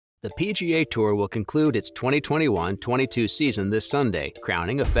The PGA Tour will conclude its 2021-22 season this Sunday,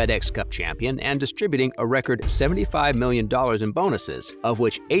 crowning a FedEx Cup champion and distributing a record $75 million in bonuses, of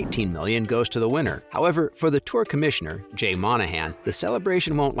which $18 million goes to the winner. However, for the Tour Commissioner, Jay Monahan, the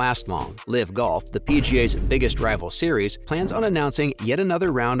celebration won't last long. LIV Golf, the PGA's biggest rival series, plans on announcing yet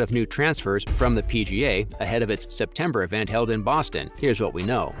another round of new transfers from the PGA ahead of its September event held in Boston. Here's what we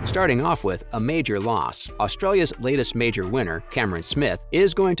know. Starting off with a major loss. Australia's latest major winner, Cameron Smith,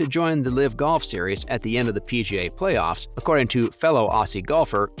 is going to join the LIV Golf Series at the end of the PGA playoffs, according to fellow Aussie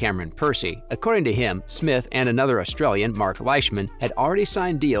golfer Cameron Percy. According to him, Smith and another Australian, Marc Leishman, had already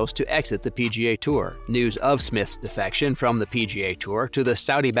signed deals to exit the PGA Tour. News of Smith's defection from the PGA Tour to the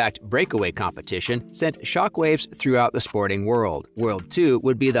Saudi-backed breakaway competition sent shockwaves throughout the sporting world. World 2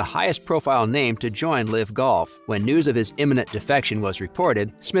 would be the highest-profile name to join LIV Golf. When news of his imminent defection was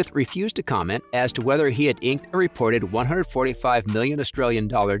reported, Smith refused to comment as to whether he had inked a reported $145 million Australian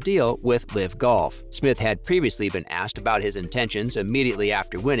deal with LIV Golf. Smith had previously been asked about his intentions immediately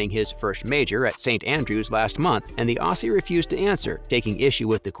after winning his first major at St. Andrews last month, and the Aussie refused to answer, taking issue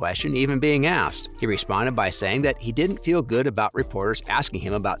with the question even being asked. He responded by saying that he didn't feel good about reporters asking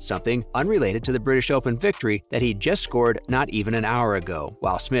him about something unrelated to the British Open victory that he just scored not even an hour ago.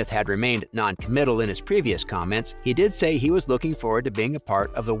 While Smith had remained non-committal in his previous comments, he did say he was looking forward to being a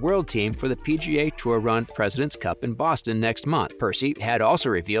part of the world team for the PGA Tour-run President's Cup in Boston next month. Percy had also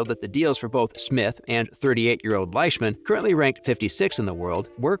revealed that the deals for both Smith and 38-year-old Leishman, currently ranked 56 in the world,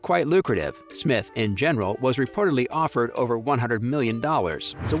 were quite lucrative. Smith, in general, was reportedly offered over $100 million.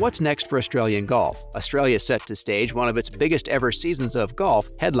 So what's next for Australian golf? Australia is set to stage one of its biggest ever seasons of golf,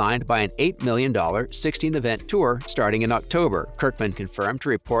 headlined by an $8 million 16-event tour starting in October. Kirkman confirmed to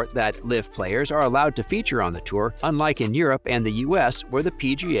report that LIV players are allowed to feature on the tour, unlike in Europe and the US, where the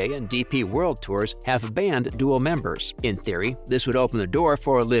PGA and DP World Tours have banned dual members. In theory, this would open the door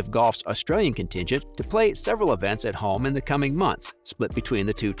for LIV Golf's Australian contingent to play several events at home in the coming months, split between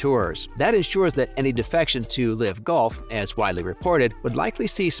the two tours. That ensures that any defection to LIV Golf, as widely reported, would likely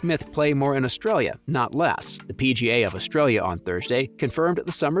see Smith play more in Australia, not less. The PGA of Australia on Thursday confirmed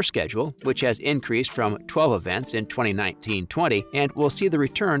the summer schedule, which has increased from 12 events in 2019-20 and will see the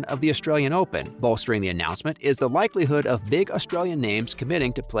return of the Australian Open. Bolstering the announcement is the likelihood of big Australian names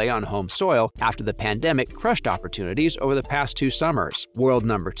committing to play on home soil after the pandemic crushed opportunities over the past two summers. World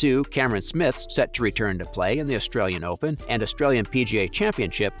number 2, Cameron Smith's set to return to play in the Australian Open and Australian PGA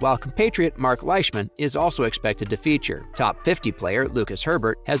Championship, while compatriot Marc Leishman is also expected to feature. Top 50 player Lucas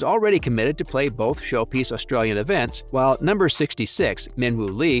Herbert has already committed to play both showpiece Australian events, while number 66, Minwoo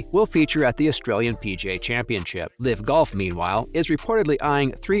Lee, will feature at the Australian PGA Championship. LIV Golf, meanwhile, is reportedly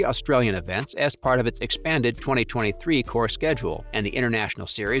eyeing 3 Australian events as part of its expanded 2023 core schedule, and the international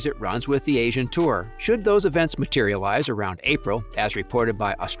series it runs with the Asian Tour. Should those events materialize around April, as reported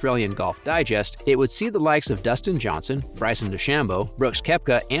by Australian Golf Digest, it would see the likes of Dustin Johnson, Bryson DeChambeau, Brooks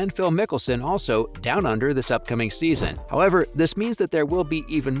Koepka, and Phil Mickelson also down under this upcoming season. However, this means that there will be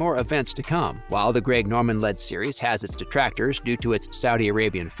even more events to come. While the Greg Norman-led series has its detractors due to its Saudi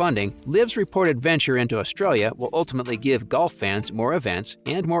Arabian funding, LIV's reported venture into Australia will ultimately give golf fans more events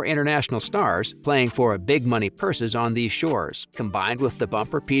and more international stars playing for big money purses on these shores. Combined with the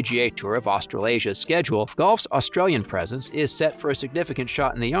bumper PGA Tour of Australasia's schedule, golf's Australian presence is set for a significant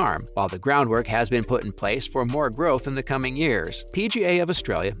shot in the arm, while the groundwork has been put in place for more growth in the coming years. PGA of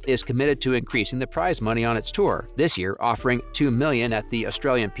Australia is committed to increasing the prize money on its tour, this year offering $2 million at the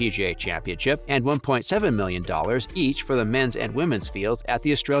Australian PGA Championship and $1.7 million each for the men's and women's fields at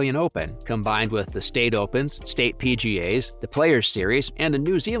the Australian Open. Combined with the State Opens, State PGAs, the Players Series, and a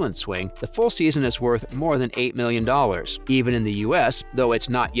New Zealand swing, the full season is worth more than $8 million. Even in the US, though it's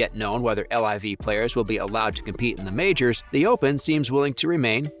not yet known whether LIV players will be allowed to compete in the majors, the Open seems willing to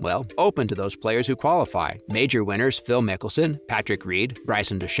remain, well, open to those players who qualify. Major winners Phil Mickelson, Patrick Reed,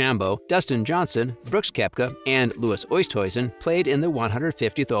 Bryson DeChambeau, Dustin Johnson, Brooks Koepka, and Louis Oosthuizen played in the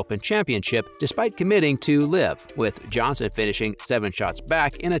 150th Open Championship despite committing to LIV, with Johnson finishing 7 shots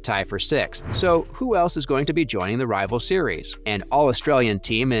back in a tie for 6th. So who else is going to be joining the rival series? An all-Australian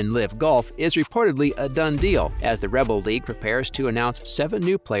team in LIV Golf is reportedly a done deal, as the Rebel League prepares to announce 7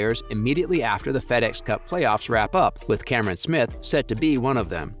 new players immediately after the FedEx Cup playoffs wrap up, with Cameron Smith set to be one of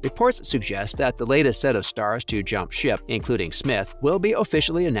them. Reports suggest that the latest set of stars to jump ship, including Smith, will be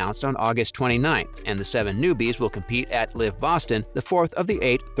officially announced on August 29th, and the 7 newbies will compete at LIV Boston, the 4th of the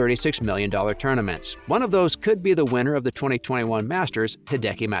 8 $36 million tournaments. One of those could be the winner of the 2021 Masters,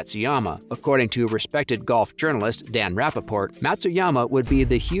 Hideki Matsuyama. According to respected golf journalist Dan Rappaport, Matsuyama would be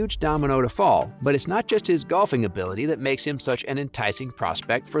the huge domino to fall, but it's not just his golfing ability that makes him such an enticing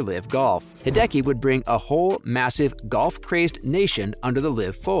prospect for LIV Golf. Hideki would bring a whole massive golf-crazed nation Leishman under the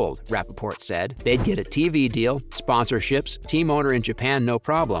LIV fold, Rappaport said. They'd get a TV deal, sponsorships, team owner in Japan no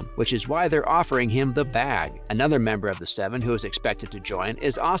problem, which is why they're offering him the bag. Another member of the seven who is expected to join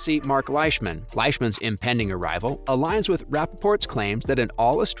is Aussie Marc Leishman. Leishman's impending arrival aligns with Rappaport's claims that an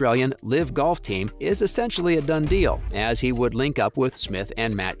all-Australian LIV Golf team is essentially a done deal, as he would link up with Smith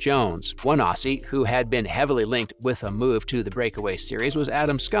and Matt Jones. One Aussie who had been heavily linked with a move to the Breakaway Series was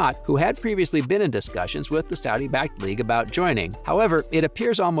Adam Scott, who had previously been in discussions with the Saudi-backed league about joining. However, it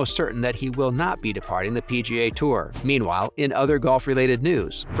appears almost certain that he will not be departing the PGA Tour. Meanwhile, in other golf-related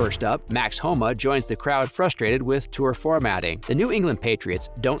news, first up, Max Homa joins the crowd frustrated with tour formatting. The New England Patriots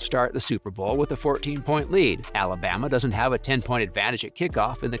don't start the Super Bowl with a 14-point lead. Alabama doesn't have a 10-point advantage at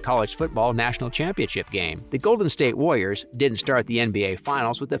kickoff in the college football national championship game. The Golden State Warriors didn't start the NBA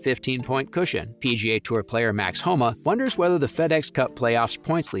Finals with a 15-point cushion. PGA Tour player Max Homa wonders whether the FedEx Cup playoffs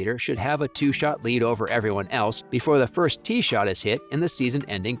points leader should have a 2-shot lead over everyone else before the first tee shot is hit in the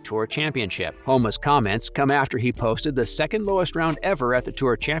season-ending Tour Championship. Homa's comments come after he posted the second lowest round ever at the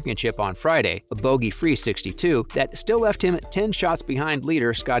Tour Championship on Friday, a bogey-free 62 that still left him 10 shots behind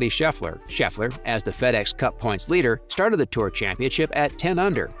leader Scottie Scheffler. Scheffler, as the FedEx Cup points leader, started the Tour Championship at 10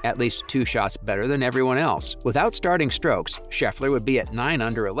 under, at least 2 shots better than everyone else. Without starting strokes, Scheffler would be at 9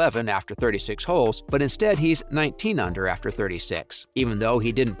 under 11 after 36 holes, but instead he's 19 under after 36. Even though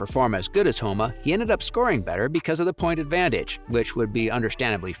he didn't perform as good as Homa, he ended up scoring better because of the point advantage, which would be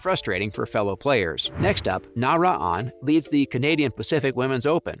understandably frustrating for fellow players. Next up, Na Ra'an leads the Canadian Pacific Women's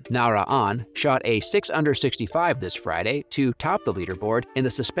Open. Na Ra'an shot a 6 under 65 this Friday to top the leaderboard in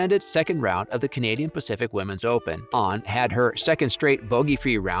the suspended second round of the Canadian Pacific Women's Open. An had her second straight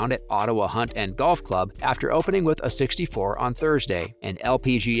bogey-free round at Ottawa Hunt and Golf Club after opening with a 64 on Thursday. An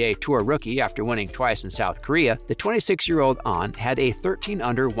LPGA Tour rookie after winning twice in South Korea, the 26-year-old An had a 13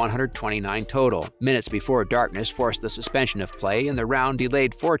 under 129 total. Minutes before darkness forced the suspension of play and the round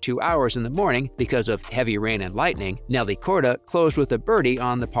delayed for 2 hours in the morning because of heavy rain and lightning, Nelly Korda closed with a birdie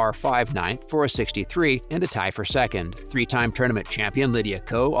on the par 5 ninth for a 63 and a tie for second. Three-time tournament champion Lydia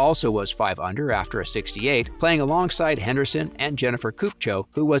Ko also was 5 under after a 68, playing alongside Henderson and Jennifer Kupcho,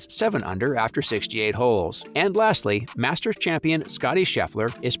 who was 7 under after 68 holes. And lastly, Masters champion Scottie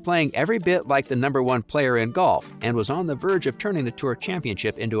Scheffler is playing every bit like the #1 player in golf and was on the verge of turning the Tour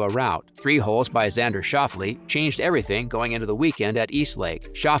Championship into a rout. 3 holes by Xander Schauffele changed everything going into the weekend at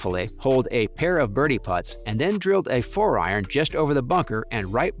Eastlake. Schauffele holed a pair of birdie putts and then drilled a 4-iron just over the bunker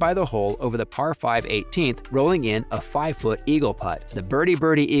and right by the hole over the par 5 18th, rolling in a 5-foot eagle putt. The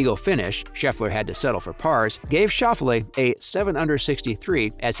birdie eagle finish, Scheffler had to settle for pars, gave Schauffele a 7 under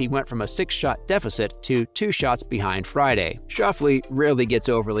 63 as he went from a 6-shot deficit to 2 shots behind Friday. Schauffele rarely gets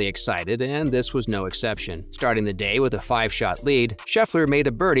overly excited, and this was no exception. Starting the day with a 5-shot lead, Scheffler made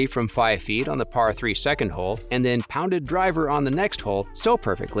a birdie from 5 feet on the par 3 second hole and then pounded driver on the next hole so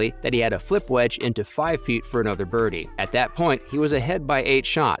perfectly that he had a flip wedge into 5 feet for another birdie. At that point, he was ahead by 8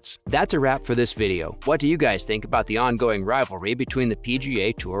 shots. That's a wrap for this video. What do you guys think about the ongoing rivalry between the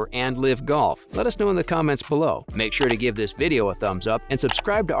PGA Tour and LIV Golf? Let us know in the comments below. Make sure to give this video a thumbs up and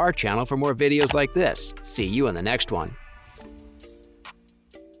subscribe to our channel for more videos like this. See you in the next one.